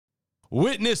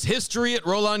Witness history at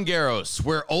Roland Garros,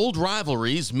 where old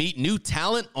rivalries meet new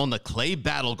talent on the clay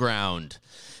battleground.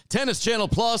 Tennis Channel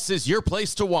Plus is your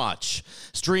place to watch.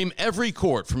 Stream every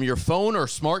court from your phone or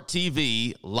smart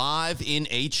TV live in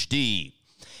HD.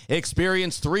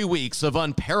 Experience 3 weeks of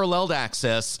unparalleled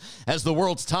access as the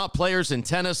world's top players in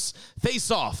tennis face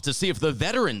off to see if the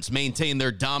veterans maintain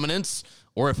their dominance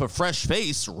or if a fresh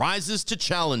face rises to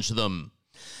challenge them.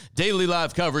 Daily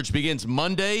live coverage begins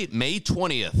Monday, May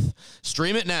 20th.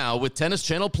 Stream it now with Tennis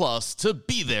Channel Plus to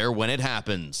be there when it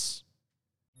happens.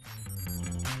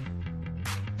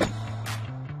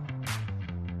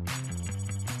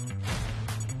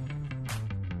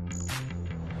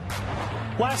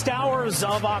 Last hours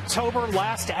of October,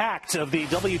 last act of the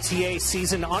WTA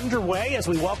season underway as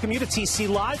we welcome you to TC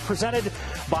Live, presented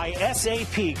by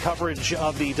SAP, coverage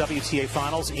of the WTA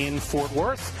Finals in Fort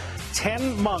Worth.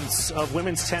 10 months of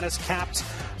women's tennis capped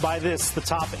by this, the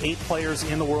top 8 players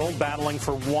in the world battling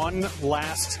for one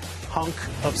last hunk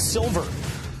of silver.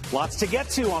 Lots to get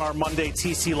to on our Monday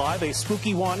TC Live, a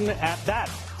spooky one at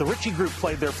that. The Ritchie Group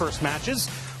played their first matches.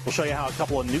 We'll show you how a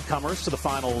couple of newcomers to the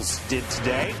finals did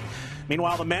today.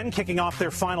 Meanwhile, the men kicking off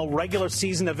their final regular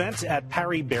season event at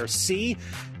Paris-Bercy.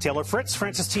 Taylor Fritz,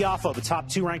 Frances Tiafoe, the top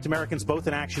 2 ranked Americans, both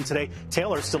in action today.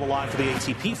 Taylor still alive for the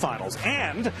ATP Finals.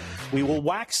 And we will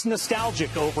wax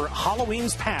nostalgic over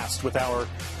Halloween's past with our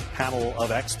panel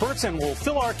of experts, and we'll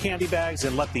fill our candy bags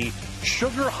and let the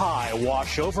sugar high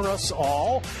wash over us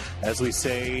all as we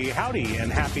say howdy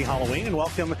and happy Halloween and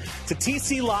welcome to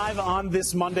TC Live on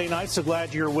this Monday night. So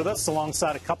glad you're with us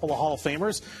alongside a couple of Hall of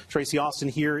Famers. Tracy Austin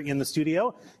here in the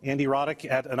studio, Andy Roddick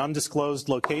at an undisclosed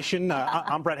location.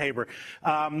 I'm Brett Haber.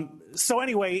 So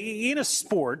anyway, in a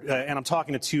sport, and I'm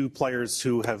talking to 2 players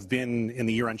who have been in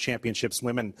the year-end championships,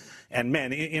 women and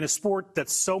men, in a sport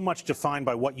that's so much defined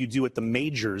by what you do at the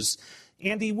majors.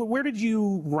 Andy, where did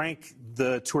you rank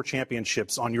the Tour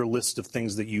Championships on your list of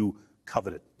things that you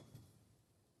coveted?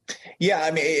 Yeah,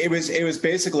 I mean, it was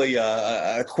basically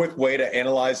a quick way to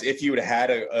analyze if you had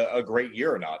a great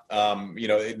year or not.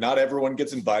 Not everyone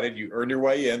gets invited. You earn your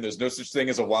way in. There's no such thing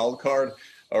as a wild card,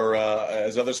 or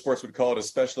as other sports would call it, a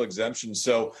special exemption.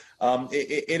 So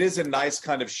it is a nice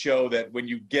kind of show that when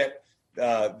you get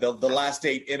the last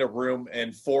 8 in a room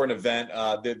and for an event,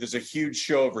 there's a huge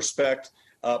show of respect.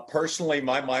 Personally,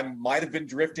 my mind might have been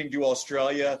drifting to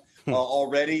Australia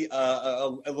already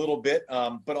a little bit,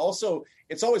 but also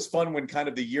it's always fun when kind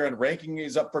of the year-end ranking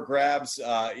is up for grabs.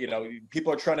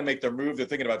 People are trying to make their move. They're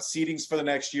thinking about seedings for the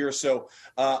next year. So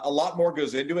a lot more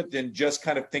goes into it than just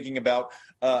kind of thinking about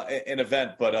an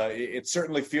event. But it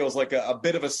certainly feels like a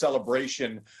bit of a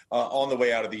celebration on the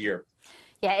way out of the year.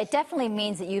 Yeah, it definitely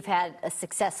means that you've had a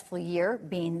successful year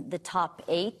being the top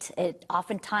 8.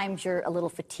 Oftentimes you're a little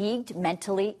fatigued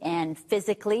mentally and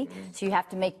physically, so you have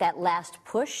to make that last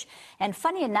push. And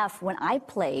funny enough, when I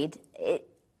played, it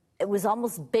was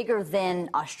almost bigger than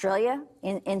Australia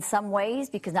in some ways,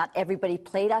 because not everybody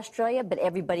played Australia, but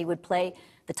everybody would play.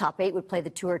 The top 8 would play the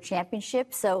Tour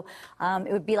Championship. So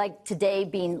it would be like today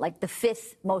being like the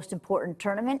 5th most important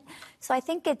tournament. So I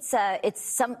think it's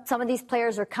some of these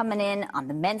players are coming in on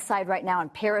the men's side right now in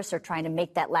Paris, are trying to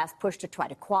make that last push to try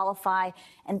to qualify.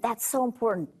 And that's so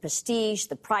important. Prestige,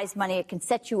 the prize money, it can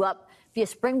set you up, be a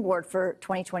springboard for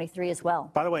 2023 as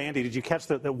well. By the way, Andy, did you catch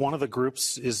that one of the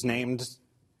groups is named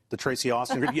the Tracy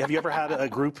Austin group? Have you ever had a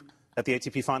group at the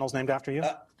ATP Finals named after you?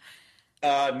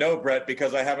 No, Brett,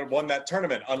 because I haven't won that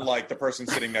tournament, unlike the person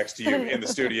sitting next to you in the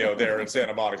studio there in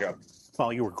Santa Monica.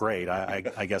 Well, you were great.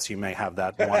 I guess you may have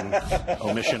that one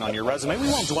omission on your resume. We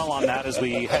won't dwell on that as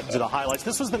we head to the highlights.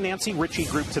 This was the Nancy Ritchie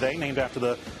Group today, named after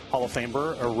the Hall of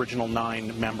Famer, original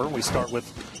 9 member. We start with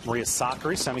Maria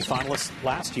Sakkari, semifinalist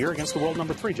last year against the world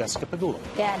number 3, Jessica Pegula.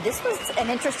 Yeah, this was an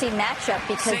interesting matchup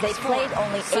because they played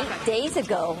only 8 days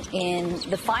ago in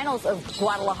the finals of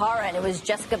Guadalajara, and it was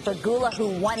Jessica Pegula who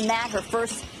won that, her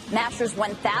first Masters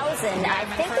 1000. I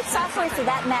think that Sakkari for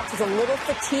that match was a little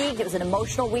fatigued. It was an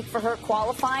emotional week for her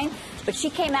qualifying, but she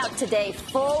came out today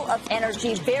full of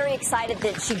energy, very excited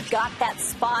that she got that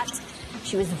spot.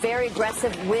 She was very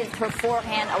aggressive with her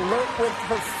forehand, alert with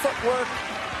her footwork.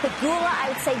 Pegula, I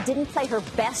would say, didn't play her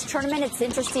best tournament. It's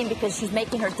interesting because she's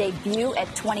making her debut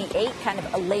at 28, kind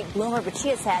of a late bloomer, but she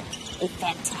has had a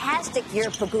fantastic year,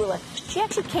 Pegula. She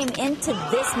actually came into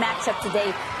this matchup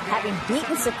today having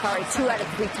beaten Sakkari 2 out of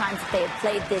 3 times that they had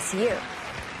played this year.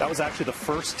 That was actually the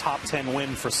first top 10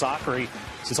 win for Sakkari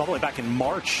since all the way back in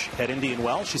March at Indian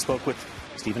Wells. She spoke with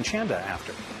Stephen Chanda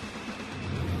after.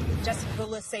 Jessica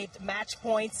Pegula saved match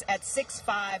points at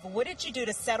 6-5. What did you do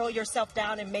to settle yourself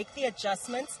down and make the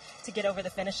adjustments to get over the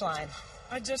finish line?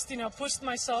 I just, pushed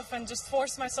myself and just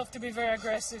forced myself to be very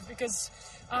aggressive because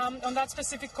on that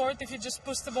specific court, if you just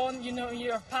push the ball,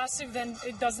 you're passive, then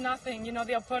it does nothing.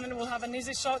 The opponent will have an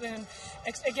easy shot, and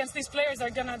against these players, they're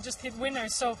going to just hit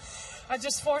winners. So I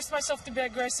just forced myself to be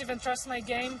aggressive and trust my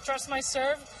game, trust my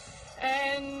serve,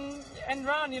 and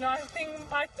run. I think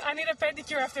I need a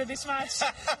pedicure after this match.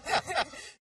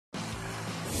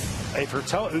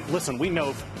 Listen, we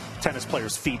know tennis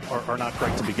players' feet are not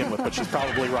great to begin with, but she's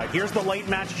probably right. Here's the late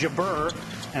match, Jabeur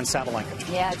and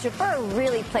Sabalenka. Yeah, Jabeur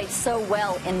really played so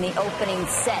well in the opening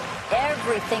set.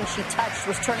 Everything she touched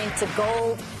was turning to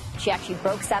gold. She actually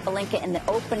broke Sabalenka in the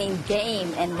opening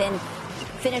game and then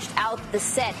finished out the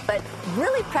set. But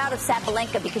really proud of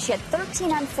Sabalenka because she had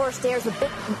 13 unforced errors, a bit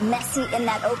messy in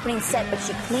that opening set, but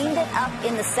she cleaned it up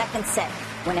in the second set.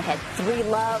 Went ahead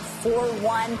 3-love,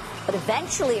 4-1, but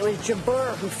eventually it was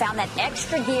Jabeur who found that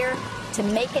extra gear to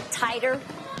make it tighter.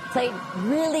 Played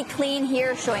really clean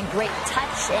here, showing great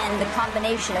touch and the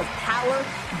combination of power,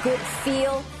 good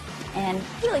feel, and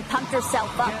really pumped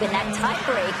herself up in that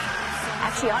tiebreak.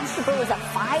 Actually, Ons Jabeur was a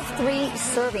 5-3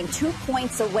 serving, 2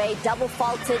 points away, double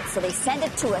faulted, so they send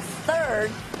it to a third.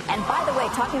 And by the way,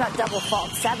 talking about double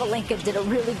faults, Sabalenka did a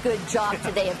really good job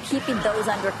today of keeping those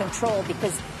under control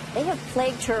because they have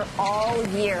plagued her all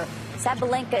year.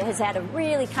 Sabalenka has had a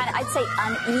really I'd say,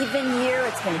 uneven year.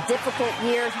 It's been a difficult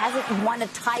year. Hasn't won a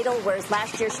title, whereas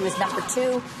last year she was number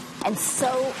 2 and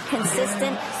so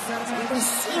consistent. You can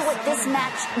see what this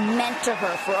match meant to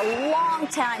her. For a long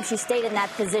time, she stayed in that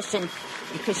position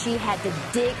because she had to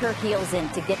dig her heels in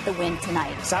to get the win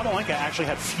tonight. Sabalenka actually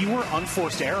had fewer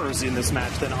unforced errors in this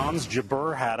match than Ons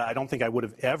Jabeur had. I don't think I would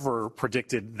have ever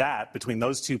predicted that between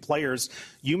those two players.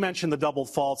 You mentioned the double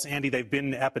faults, Andy. They've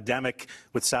been epidemic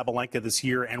with Sabalenka this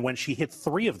year, and when she hit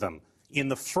 3 of them in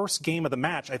the first game of the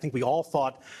match, I think we all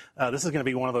thought this is going to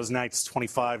be one of those nights,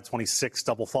 25, 26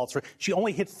 double faults. She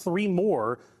only hit 3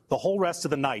 more the whole rest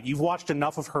of the night. You've watched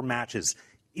enough of her matches.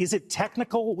 Is it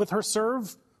technical with her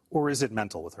serve, or is it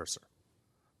mental with her serve?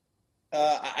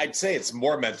 I'd say it's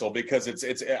more mental because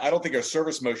it's. I don't think her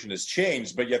service motion has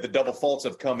changed, but yet the double faults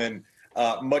have come in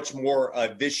much more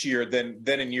this year than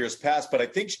in years past. But I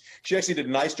think she actually did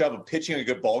a nice job of pitching a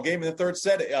good ball game in the third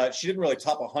set. She didn't really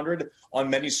top 100 on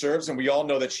many serves, and we all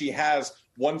know that she has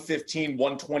 115,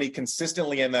 120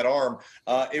 consistently in that arm.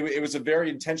 It was a very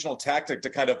intentional tactic to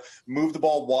kind of move the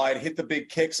ball wide, hit the big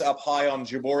kicks up high on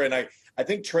Jabeur, and I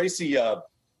think Tracy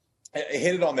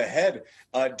hit it on the head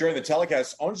during the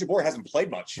telecast. Ons Jabeur hasn't played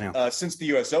much since the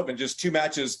U.S. Open, just 2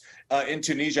 matches in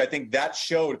Tunisia. I think that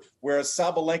showed, whereas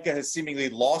Sabalenka has seemingly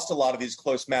lost a lot of these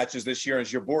close matches this year and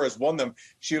Jabeur has won them.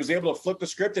 She was able to flip the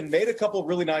script and made a couple of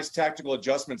really nice tactical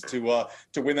adjustments to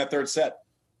win that third set.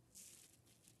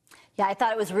 Yeah, I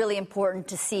thought it was really important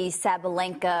to see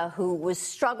Sabalenka, who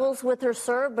struggles with her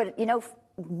serve, but,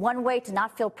 one way to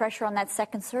not feel pressure on that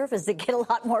second serve is to get a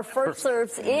lot more first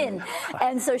serves in.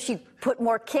 And so she put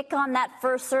more kick on that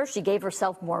first serve. She gave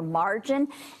herself more margin.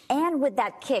 And with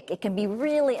that kick, it can be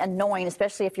really annoying,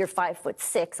 especially if you're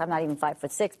 5'6". I'm not even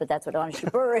 5'6", but that's what Ons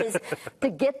Jabeur is, to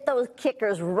get those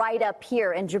kickers right up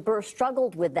here. And Jabeur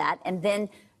struggled with that. And then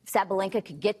Sabalenka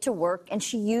could get to work, and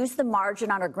she used the margin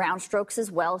on her ground strokes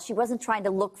as well. She wasn't trying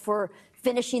to look for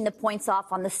finishing the points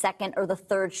off on the second or the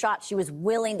third shot. She was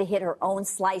willing to hit her own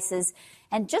slices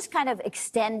and just kind of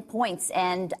extend points.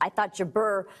 And I thought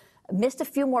Jabeur missed a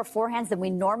few more forehands than we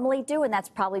normally do, and that's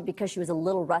probably because she was a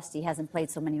little rusty, hasn't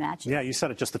played so many matches. Yeah, you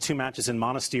said it, just the 2 matches in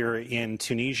Monastir in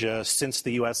Tunisia since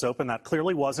the U.S. Open. That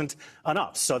clearly wasn't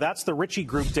enough. So that's the Richie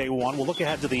Group Day 1. We'll look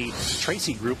ahead to the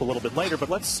Tracy Group a little bit later, but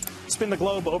let's spin the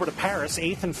globe over to Paris.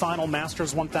 8th and final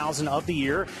Masters 1000 of the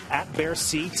year at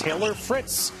Bercy. Taylor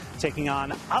Fritz taking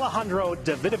on Alejandro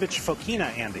Davidovich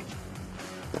Fokina, Andy.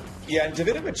 Yeah, and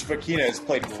Davidovich Fokina has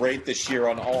played great this year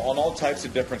on all types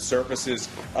of different surfaces.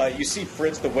 You see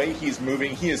Fritz, the way he's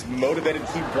moving, he is motivated.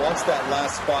 He wants that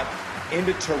last spot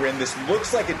into Turin. This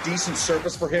looks like a decent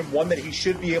surface for him, one that he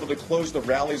should be able to close the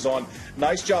rallies on.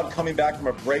 Nice job coming back from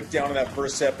a breakdown in that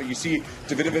first set, but you see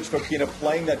Davidovich Fokina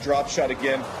playing that drop shot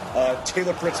again.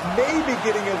 Taylor Fritz may be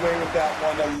getting away with that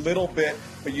one a little bit,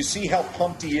 but you see how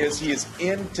pumped he is. He is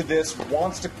into this,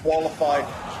 wants to qualify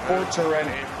for Turin.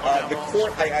 The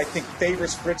court, I think,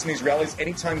 favors Fritz in these rallies.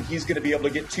 Anytime he's going to be able to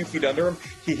get 2 feet under him,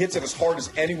 he hits it as hard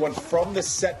as anyone from the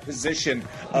set position.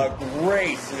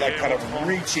 Great, kind of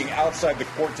reaching outside the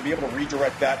court to be able to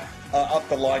redirect that up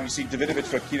the line. You see Davidovich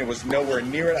Fokina was nowhere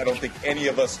near it. I don't think any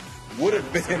of us would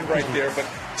have been right there, but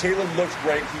Taylor looks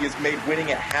great. He has made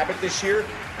winning a habit this year,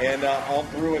 and en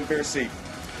through in Bercy.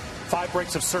 5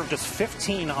 breaks of serve, just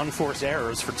 15 unforced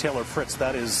errors for Taylor Fritz.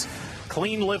 That is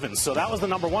clean living. So that was the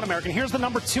number 1 American. Here's the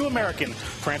number 2 American,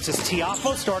 Frances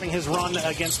Tiafoe, starting his run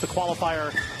against the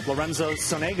qualifier Lorenzo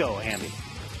Sonego, Andy.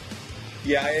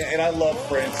 Yeah, and I love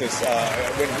Francis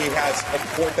when he has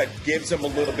a court that gives him a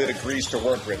little bit of grease to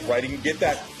work with, right? He can get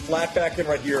that flat back in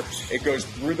right here. It goes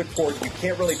through the court. You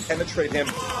can't really penetrate him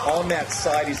on that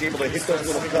side. He's able to hit those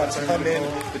little cuts, come in.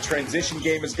 The transition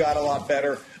game has got a lot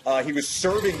better. He was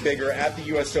serving bigger at the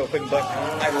U.S. Open, but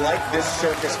I like this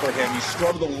surface for him. He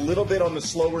struggled a little bit on the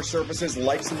slower surfaces,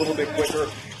 likes a little bit quicker.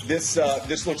 This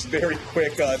looks very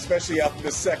quick, especially out in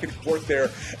the second court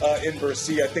there in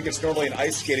Bercy. I think it's normally an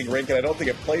ice skating rink, and I don't think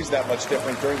it plays that much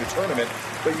different during the tournament.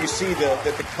 But you see that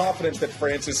the confidence that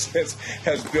Francis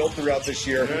has built throughout this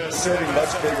year, serving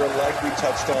much bigger, like we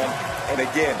touched on. And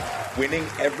again, winning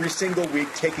every single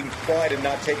week, taking pride in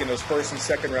not taking those first and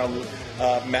second round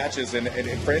matches. And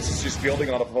Francis just building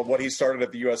on what he started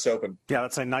at the U.S. Open. Yeah,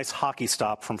 that's a nice hockey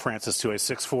stop from Francis to a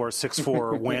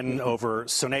 6-4 win over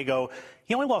Sonego.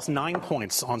 He only lost 9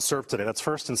 points on serve today. That's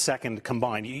first and second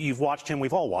combined. You've watched him.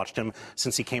 We've all watched him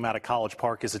since he came out of College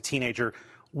Park as a teenager.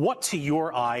 What, to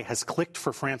your eye, has clicked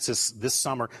for Francis this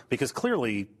summer? Because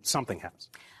clearly something has.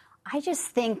 I just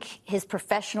think his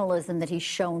professionalism that he's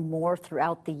shown more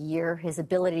throughout the year, his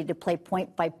ability to play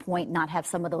point by point, not have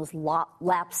some of those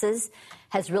lapses,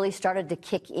 has really started to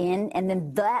kick in. And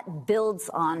then that builds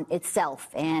on itself.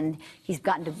 And he's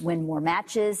gotten to win more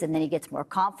matches, and then he gets more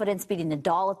confidence. Beating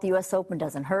Nadal at the U.S. Open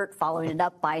doesn't hurt. Following it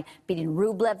up by beating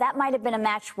Rublev. That might have been a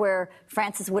match where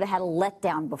Francis would have had a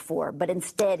letdown before. But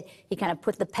instead, he kind of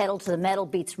put the pedal to the metal,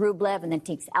 beats Rublev, and then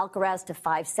takes Alcaraz to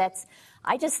 5 sets.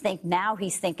 I just think now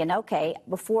he's thinking, okay,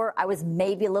 before I was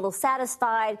maybe a little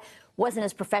satisfied, wasn't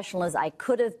as professional as I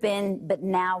could have been, but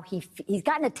now he's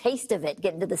gotten a taste of it,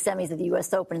 getting to the semis of the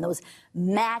U.S. Open, and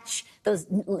those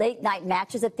late-night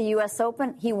matches at the U.S.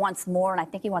 Open. He wants more, and I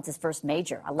think he wants his first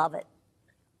major. I love it.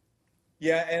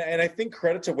 Yeah, and I think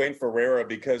credit to Wayne Ferreira,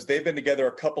 because they've been together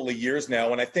a couple of years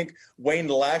now. And I think Wayne,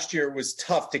 last year, it was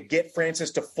tough to get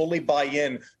Francis to fully buy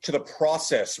in to the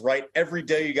process, right? Every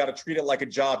day you got to treat it like a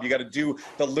job. You got to do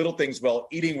the little things well,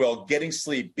 eating well, getting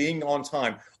sleep, being on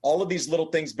time. All of these little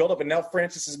things build up. And now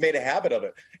Francis has made a habit of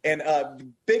it. And the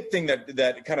big thing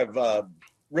that kind of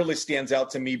really stands out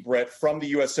to me, Brett, from the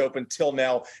U.S. Open till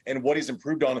now and what he's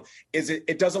improved on is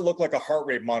it doesn't look like a heart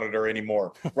rate monitor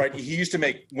anymore, right? He used to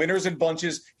make winners in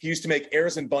bunches. He used to make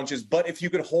errors in bunches. But if you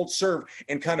could hold serve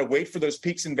and kind of wait for those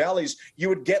peaks and valleys, you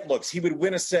would get looks. He would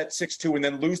win a set 6-2 and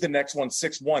then lose the next one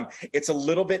 6-1. It's a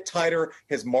little bit tighter.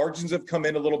 His margins have come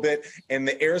in a little bit, and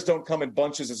the errors don't come in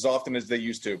bunches as often as they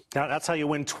used to. Now, that's how you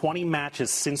win 20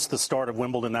 matches since the start of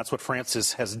Wimbledon. That's what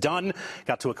Francis has done.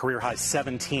 Got to a career-high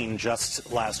 17 just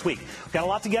last week. Got a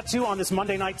lot to get to on this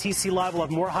Monday night TC Live. We'll have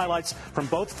more highlights from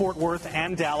both Fort Worth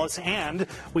and Dallas, and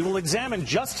we will examine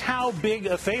just how big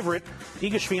a favorite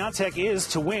Iga Swiatek is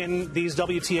to win these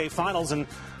WTA finals and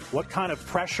what kind of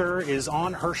pressure is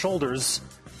on her shoulders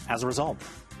as a result.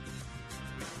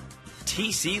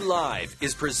 TC Live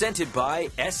is presented by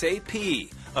SAP,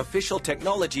 official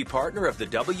technology partner of the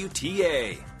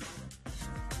WTA.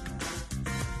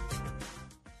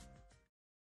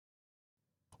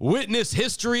 Witness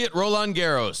history at Roland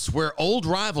Garros, where old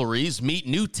rivalries meet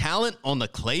new talent on the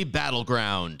clay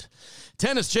battleground.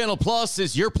 Tennis Channel Plus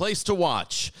is your place to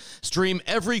watch. Stream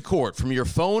every court from your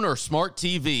phone or smart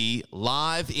TV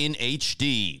live in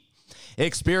HD.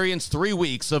 Experience 3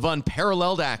 weeks of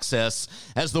unparalleled access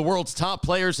as the world's top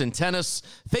players in tennis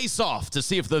face off to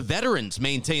see if the veterans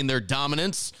maintain their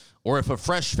dominance or if a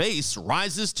fresh face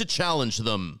rises to challenge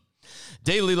them.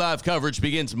 Daily live coverage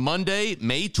begins Monday,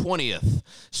 May 20th.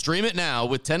 Stream it now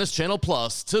with Tennis Channel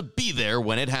Plus to be there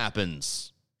when it happens.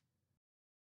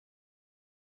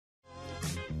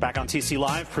 Back on TC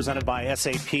Live, presented by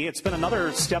SAP. It's been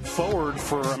another step forward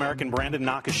for American Brandon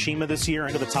Nakashima this year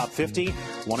into the top 50.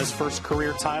 Won his first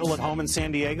career title at home in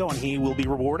San Diego, and he will be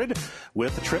rewarded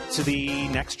with a trip to the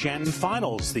Next Gen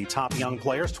Finals. The top young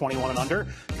players, 21 and under,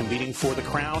 competing for the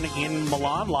crown in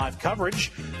Milan. Live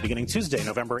coverage beginning Tuesday,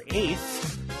 November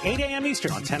 8th, 8 a.m.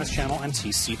 Eastern on Tennis Channel and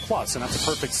TC Plus. And that's a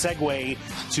perfect segue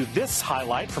to this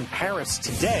highlight from Paris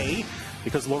today,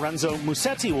 because Lorenzo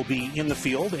Musetti will be in the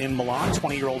field in Milan,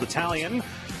 20-year-old Italian,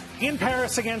 in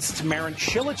Paris against Marin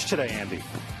Cilic today, Andy.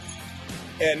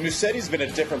 And Musetti's been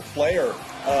a different player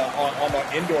on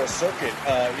the indoor circuit,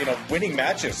 winning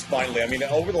matches finally. I mean,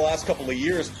 over the last couple of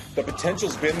years, the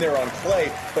potential's been there on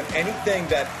clay, but anything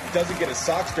that doesn't get his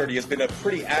socks dirty has been a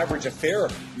pretty average affair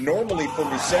normally for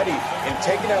Musetti. And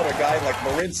taking out a guy like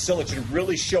Marin Cilic and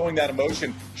really showing that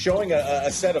emotion, showing a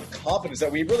set of confidence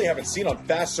that we really haven't seen on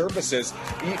fast surfaces,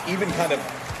 even kind of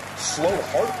slow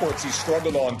hard courts he's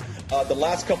struggled on the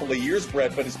last couple of years,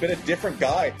 Brett, but it's been a different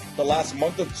guy the last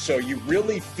month or so. You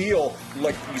really feel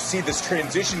like you see this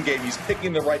transition game. He's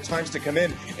picking the right times to come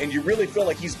in, and you really feel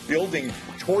like he's building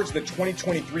towards the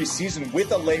 2023 season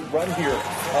with a late run here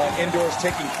indoors,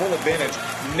 taking full advantage.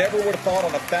 Never would have thought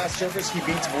on a fast surface he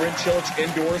beats Marin Cilic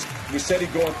indoors.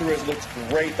 Musetti going through has looked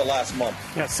great the last month.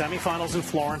 Yeah, semifinals in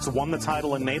Florence, won the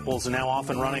title in Naples, and now off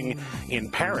and running in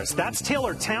Paris. That's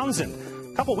Taylor Townsend.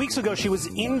 A couple weeks ago, she was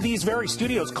in these very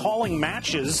studios calling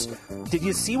matches. Did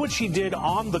you see what she did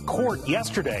on the court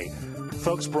yesterday?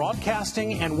 Folks,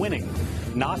 broadcasting and winning,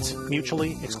 not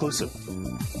mutually exclusive.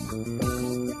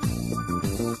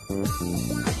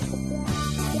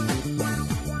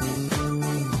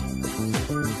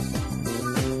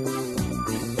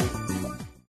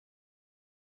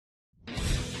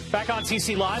 Back on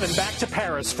TC Live and back to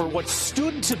Paris for what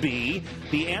stood to be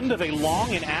the end of a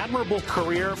long and admirable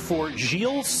career for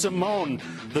Gilles Simon,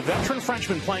 the veteran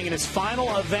Frenchman playing in his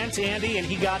final event, Andy, and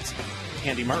he got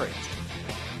Andy Murray.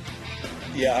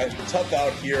 Yeah, tough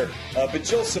out here. But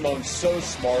Gilles Simon, so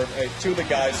smart. Two of the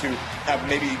guys who have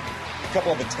maybe a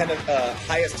couple of the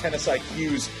highest tennis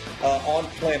IQs on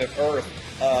planet Earth.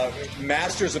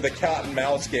 Masters of the cat and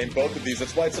mouse game, both of these.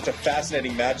 That's why it's such a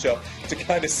fascinating matchup to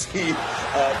kind of see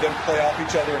them play off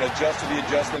each other and adjust to the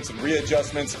adjustments and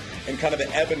readjustments and kind of the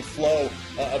ebb and flow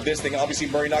of this thing. Obviously,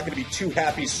 Murray not going to be too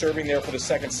happy serving there for the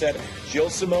second set.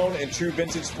 Gilles Simon in true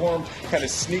vintage form, kind of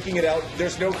sneaking it out.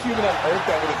 There's no human on earth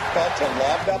that would have thought to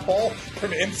lob that ball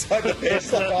from inside the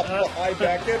baseline off the high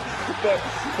backend.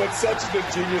 But such the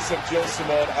genius of Gilles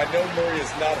Simon. I know Murray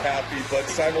is not happy, but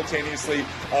simultaneously,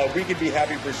 we can be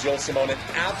happy for Gilles Simon, an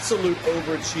absolute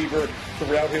overachiever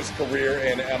throughout his career,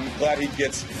 and I'm glad he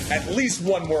gets at least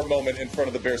one more moment in front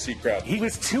of the Bercy crowd. He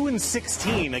was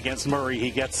 2-16 against Murray.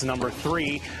 He gets number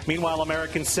 3. Meanwhile,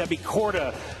 American Sebi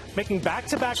Korda making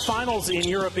back-to-back finals in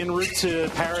Europe en route to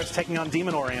Paris, taking on De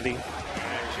Minaur, Andy.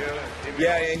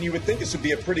 Yeah, and you would think this would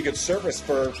be a pretty good service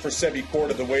for Sebi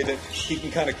Korda, the way that he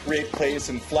can kind of create plays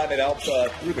and flatten it out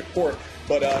through the court.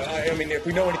 But, I mean, if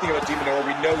we know anything about De Minaur,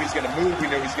 we know he's going to move, we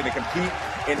know he's going to compete,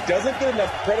 and doesn't get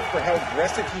enough credit for how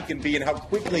aggressive he can be and how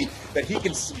quickly that he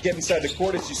can get inside the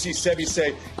court. As you see Sebi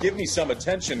say, give me some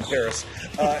attention, Paris.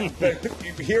 But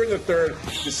here in the third,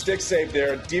 the stick save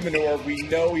there, De Minaur, we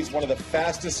know he's one of the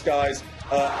fastest guys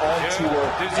on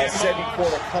tour. Sebi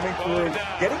Korda coming through,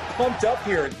 getting pumped up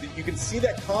here. You can see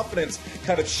that confidence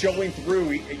kind of showing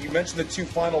through. You mentioned the two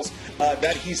finals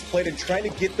that he's played and trying to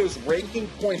get those ranking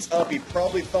points up. He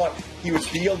probably thought he would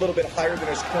be a little bit higher than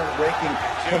his current ranking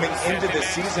coming into this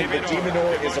season, but De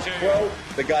Minaur is a pro.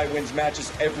 The guy wins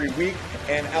matches every week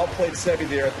and outplayed Sebi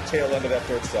there at the tail end of that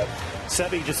third set.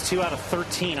 Sebi just 2 out of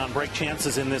 13 on break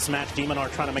chances in this match. De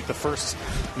Minaur trying to make the first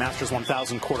Masters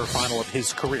 1000 quarterfinal of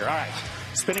his career. All right.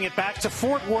 Spinning it back to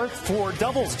Fort Worth for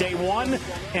doubles day 1.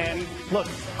 And look,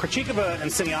 Krejcikova and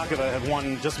Siniakova have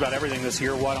won just about everything this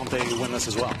year. Why don't they win this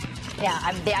as well? Yeah,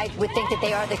 I would think that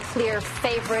they are the clear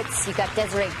favorites. You've got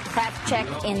Desiree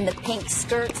Kravchuk in the pink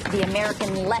skirt, the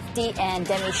American lefty, and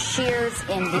Demi Shears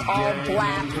in the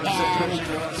all-black. And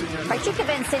Krejcikova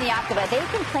and Siniakova,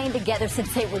 they've been playing together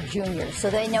since they were juniors. So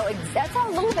they know, that's a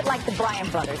little bit like the Bryan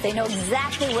brothers. They know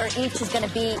exactly where each is going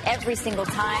to be every single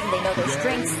time. They know their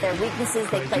strengths, their weaknesses.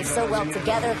 They play so well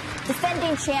together.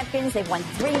 Defending champions, they've won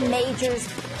 3 majors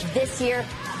this year.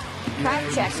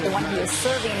 Kravchuk, the one who is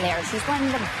serving there, she's won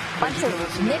a bunch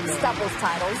of mixed doubles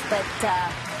titles, but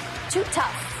too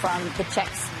tough from the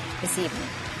Czechs this evening.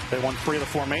 They won 3 of the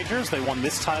 4 majors. They won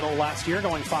this title last year,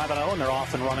 going 5-0, and they're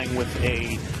off and running with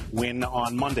a win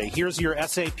on Monday. Here's your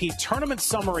SAP tournament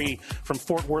summary from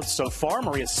Fort Worth so far.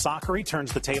 Maria Sakkari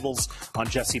turns the tables on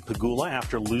Jessie Pegula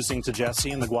after losing to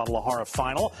Jessie in the Guadalajara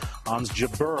final. Ons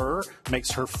Jabeur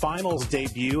makes her finals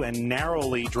debut and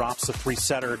narrowly drops a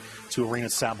 3-setter to Aryna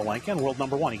Sabalenka. And world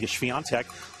number 1, Iga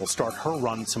Swiatek, will start her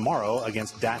run tomorrow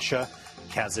against Dasha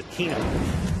Kasatkina.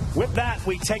 With that,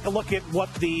 we take a look at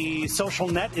what the social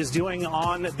net is doing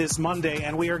on this Monday,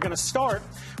 and we are going to start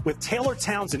with Taylor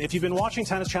Townsend. If you've been watching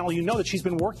Tennis Channel, you know that she's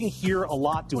been working here a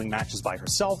lot, doing matches by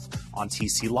herself on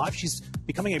TC Live. She's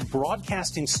becoming a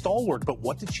broadcasting stalwart, but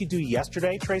what did she do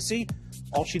yesterday, Tracy?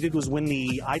 All she did was win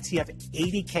the ITF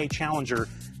 80K Challenger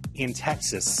in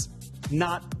Texas.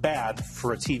 Not bad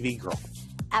for a TV girl.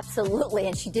 Absolutely,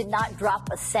 and she did not drop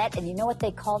a set. And you know what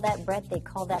they call that, Brett? They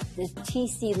call that the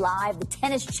TC Live, the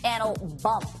Tennis Channel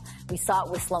bump. We saw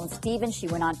it with Sloane Stephens. She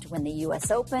went on to win the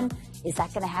U.S. Open. Is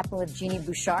that going to happen with Jeannie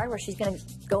Bouchard, where she's going to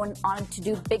go on to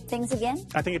do big things again?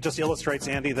 I think it just illustrates,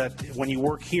 Andy, that when you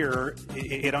work here,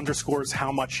 it underscores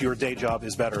how much your day job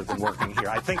is better than working here.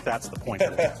 I think that's the point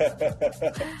of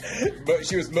it. But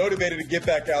she was motivated to get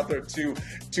back out there to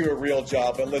a real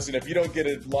job. But listen, if you don't get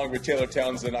along with Taylor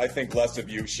Townsend, I think less of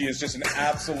you. She is just an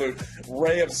absolute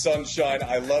ray of sunshine.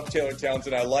 I love Taylor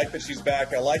Townsend. I like that she's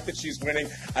back. I like that she's winning.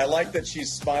 I like that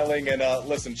she's smiling. And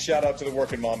listen, shout out to the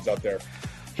working moms out there.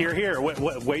 Hear, hear.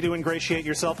 Way to ingratiate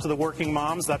yourself to the working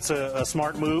moms. That's a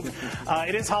smart move.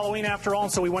 It is Halloween after all,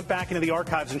 so we went back into the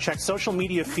archives and checked social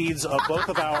media feeds of both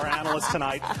of our analysts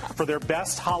tonight for their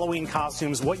best Halloween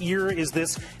costumes. What year is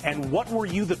this, and what were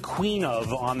you the queen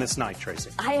of on this night,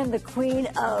 Tracy? I am the queen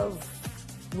of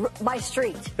my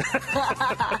street.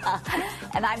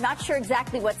 And I'm not sure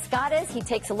exactly what Scott is. He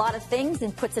takes a lot of things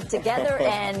and puts it together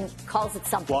and calls it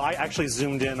something. Well, I actually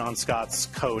zoomed in on Scott's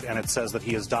coat, and it says that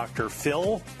he is Dr.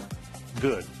 Phil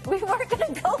Good. We weren't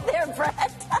going to go there,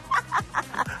 Brett.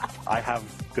 I have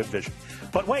good vision.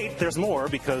 But wait, there's more,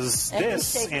 because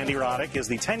this, Andy Roddick, is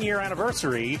the 10-year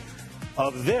anniversary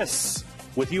of this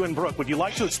with you and Brooke. Would you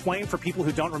like to explain for people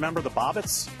who don't remember the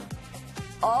Bobbits?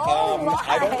 Oh,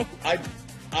 my.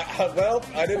 Well,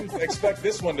 I didn't expect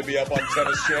this one to be up on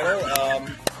Tennis Channel.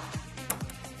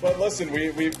 But listen,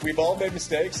 we've all made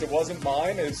mistakes. It wasn't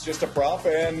mine. It's just a prop,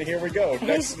 and here we go.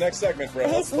 Next segment,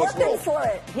 Brett. He's looking for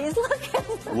it. He's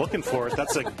looking for it.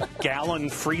 That's a gallon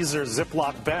freezer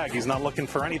Ziploc bag. He's not looking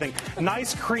for anything.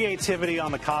 Nice creativity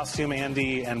on the costume,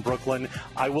 Andy and Brooklyn.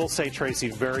 I will say, Tracy,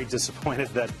 very disappointed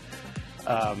that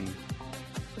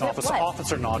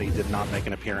Officer Naughty did not make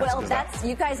an appearance. Well,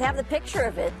 you guys have the picture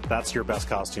of it. That's your best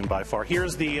costume by far.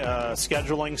 Here's the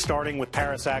scheduling, starting with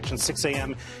Paris action, 6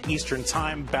 a.m. Eastern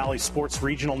Time. Bally Sports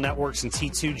Regional Networks and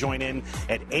T2 join in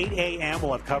at 8 a.m.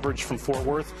 We'll have coverage from Fort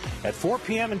Worth at 4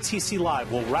 p.m. and TC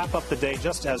Live. We'll wrap up the day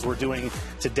just as we're doing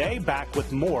today. Back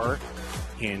with more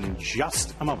in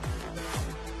just a moment.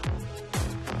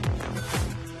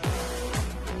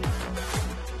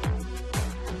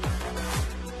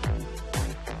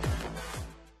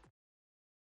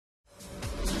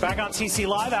 Back on TC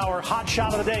Live, our hot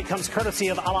shot of the day comes courtesy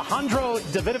of Alejandro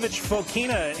Davidovich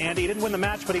Fokina. Andy, he didn't win the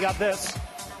match, but he got this.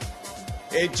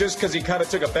 It just because he kind of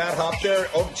took a bad hop there.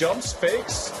 Oh, jumps,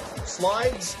 fakes,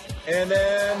 slides, and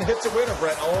then hits a winner,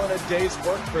 Brett. All in a day's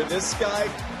work for this guy.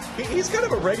 He's kind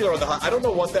of a regular on the hop. I don't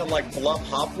know what that, bluff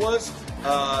hop was,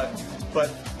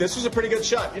 but this was a pretty good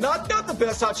shot. Not the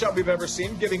best hot shot we've ever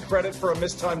seen, giving credit for a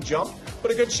mistimed jump, but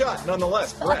a good shot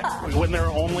nonetheless. Brett. When there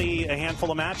are only a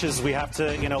handful of matches, we have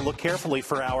to, look carefully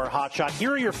for our hot shot.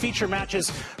 Here are your feature matches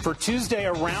for Tuesday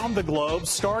around the globe,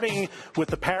 starting with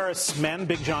the Paris men.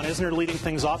 Big John Isner leading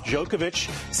things off. Djokovic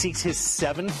seeks his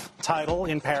 7th title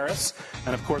in Paris.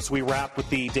 And, of course, we wrap with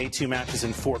the day 2 matches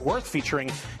in Fort Worth featuring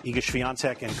Iga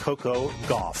Swiatek and Coco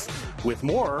Gauff. With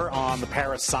more on the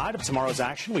Paris side of tomorrow's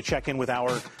action, we check in with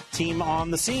our team on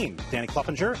the scene, Danny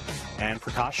Kloppinger and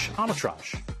Prakash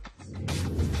Amritraj.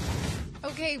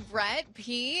 Okay, Brett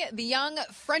P. The young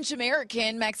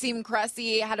French-American Maxime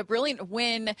Cressy had a brilliant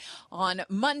win on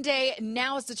Monday.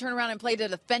 Now is to turn around and play the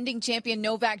defending champion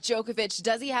Novak Djokovic.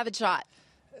 Does he have a shot?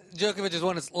 Djokovic has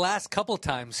won his last couple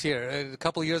times here, a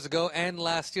couple years ago and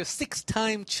last year.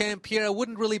 6-time champ here. I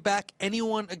wouldn't really back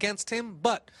anyone against him,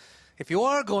 but if you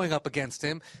are going up against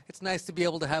him, it's nice to be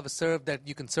able to have a serve that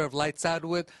you can serve lights out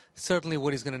with. Certainly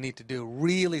what he's going to need to do.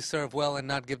 Really serve well and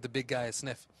not give the big guy a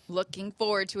sniff. Looking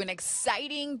forward to an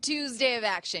exciting Tuesday of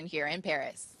action here in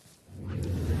Paris.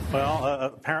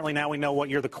 Well, apparently now we know what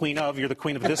you're the queen of. You're the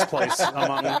queen of this place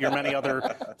among your many other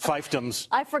fiefdoms.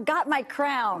 I forgot my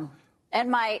crown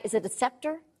and is it a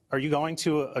scepter? Are you going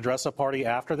to a dress-up party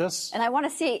after this? And I want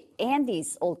to see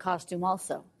Andy's old costume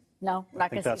also. No, we're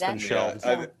not going to see that. I think that's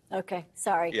been shelved. Okay,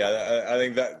 sorry. Yeah, I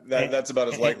think that's about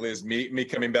as likely as me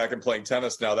coming back and playing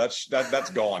tennis now. That's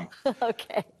gone.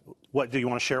 Okay. What do you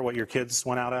want to share what your kids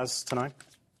went out as tonight?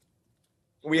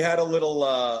 We had a little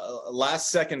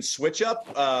last-second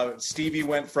switch-up. Stevie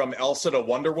went from Elsa to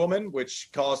Wonder Woman, which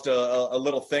caused a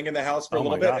little thing in the house for a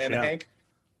little bit. Gosh, and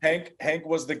yeah. Hank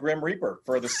was the Grim Reaper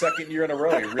for the second year in a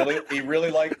row. He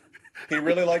really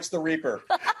likes the Reaper.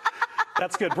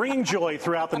 That's good. Bringing joy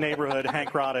throughout the neighborhood.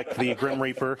 Hank Roddick, the Grim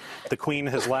Reaper. The Queen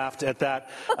has laughed at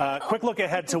that. Quick look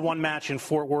ahead to one match in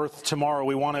Fort Worth tomorrow.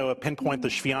 We want to pinpoint the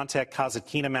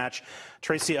Swiatek-Kasatkina match.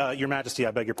 Tracy, Your Majesty,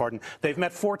 I beg your pardon. They've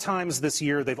met 4 times this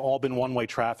year. They've all been one-way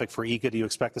traffic for Iga. Do you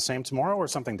expect the same tomorrow or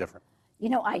something different? You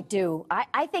know, I do.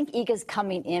 I think Iga's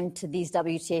coming into these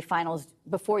WTA finals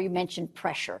before you mentioned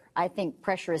pressure. I think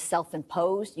pressure is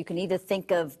self-imposed. You can either think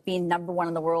of being number one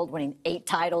in the world, winning 8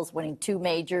 titles, winning 2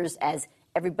 majors, as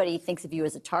everybody thinks of you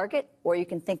as a target, or you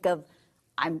can think of,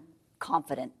 I'm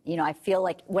confident. You know, I feel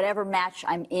like whatever match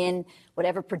I'm in,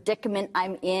 whatever predicament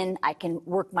I'm in, I can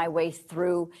work my way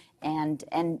through and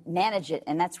manage it.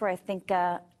 And that's where I think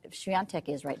Swiatek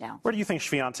is right now. Where do you think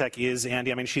Swiatek is,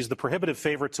 Andy? I mean, she's the prohibitive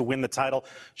favorite to win the title.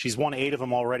 She's won 8 of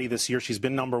them already this year. She's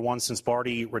been number 1 since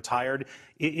Barty retired.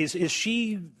 Is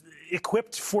she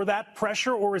equipped for that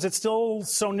pressure, or is it still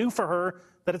so new for her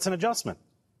that it's an adjustment?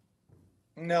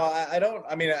 No, I don't.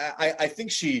 I mean, I think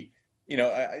she, you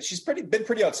know, she's been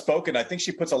pretty outspoken. I think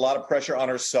she puts a lot of pressure on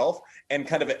herself and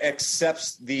kind of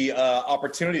accepts the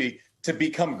opportunity to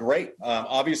become great.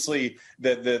 Obviously,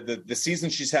 the season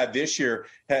she's had this year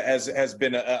has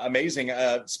been amazing.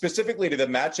 Specifically to the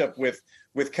matchup with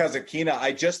Kasatkina,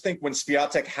 I just think when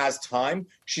Swiatek has time,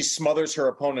 she smothers her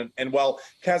opponent. And while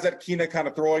Kasatkina kind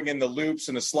of throwing in the loops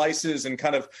and the slices and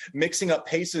kind of mixing up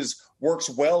paces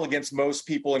works well against most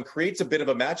people and creates a bit of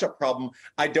a matchup problem,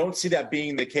 I don't see that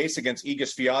being the case against Iga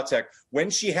Swiatek.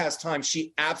 When she has time,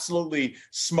 she absolutely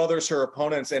smothers her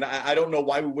opponents. And I don't know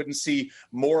why we wouldn't see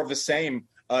more of the same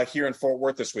here in Fort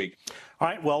Worth this week. All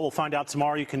right, well, we'll find out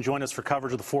tomorrow. You can join us for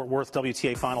coverage of the Fort Worth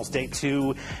WTA Finals Day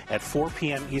 2 at 4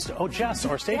 p.m. Eastern. Oh, Jess,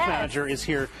 our stage manager, is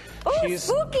here. Oh,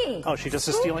 spooky. Oh, she just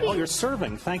is stealing. Oh, you're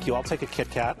serving. Thank you. I'll take a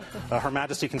Kit Kat. Her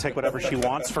Majesty can take whatever she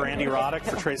wants. For Andy Roddick,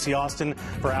 for Tracy Austin,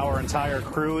 for our entire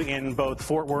crew in both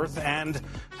Fort Worth and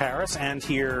Paris and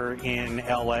here in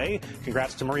L.A.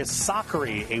 Congrats to Maria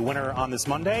Sakkari, a winner on this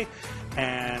Monday.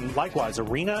 And likewise,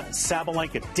 Aryna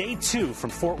Sabalenka. Day 2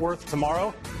 from Fort Worth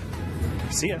tomorrow.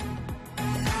 See ya.